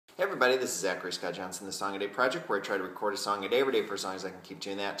everybody, this is Zachary Scot, the Song a Day Project, where I try to record a song a day every day for as long as I can keep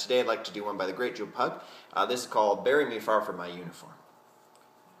doing that. Today I'd like to do one by the great Joe Pug. This is called Bury Me Far From My Uniform.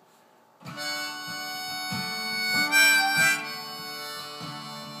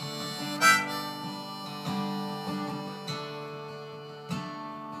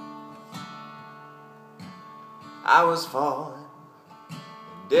 I was falling,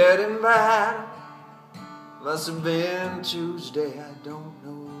 dead in battle. Must have been Tuesday, I don't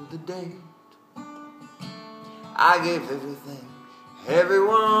know the date. I gave everything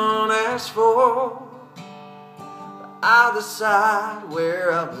everyone asked for, but I'll decide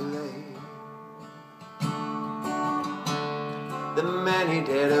where I'll be laid. The many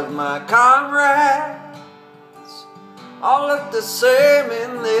dead of my comrades all look the same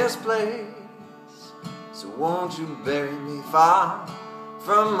in this place. So won't you bury me far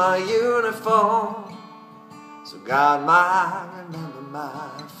from my uniform, so God might remember my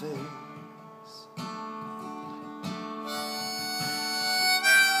face.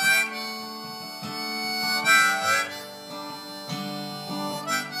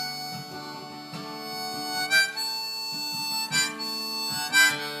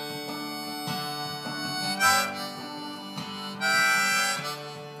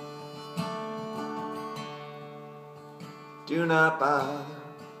 Do not bother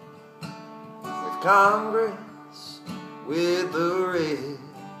with Congress, with the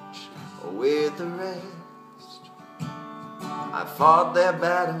rich, or with the rest. I fought their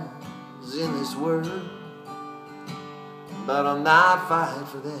battles in this world, but I'll not fight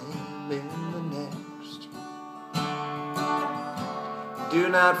for them in the next. Do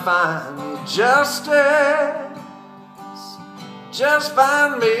not find me justice, just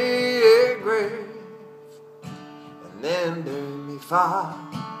find me a grave, and then bury me far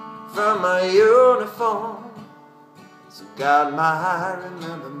from my uniform, so God might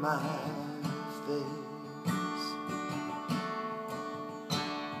remember my face.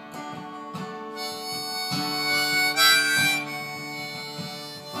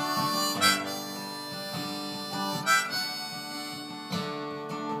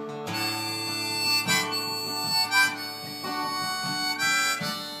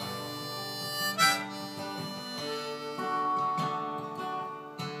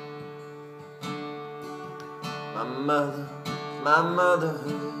 My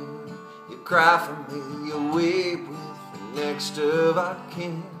motherhood, you cry for me, you weep with the next of our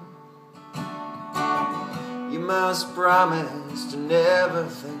kin. You must promise to never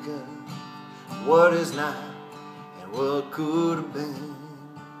think of what is not and what could have been.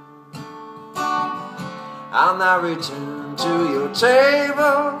 I'll not return to your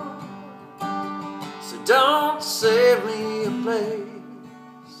table, so don't save me a place.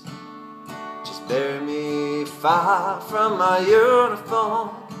 Just bury me far from my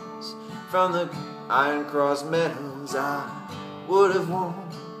uniforms, from the Iron Cross medals I would have worn,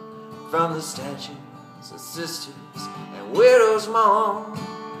 from the statues of sisters and widows mourn,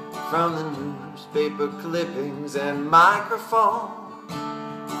 from the newspaper clippings and microphone,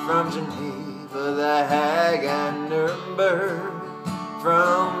 from Geneva, The Hague, and Nuremberg,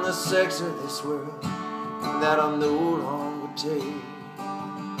 from the sex of this world that I no longer take.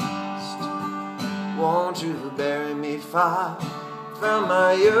 Won't you bury me far from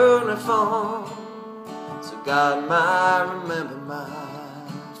my uniform, so God might remember my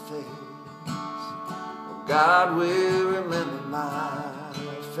face. Oh, God will remember my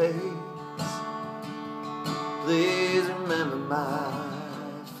face. Please remember my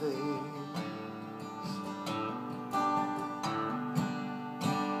face.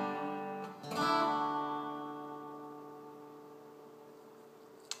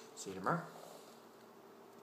 See you tomorrow.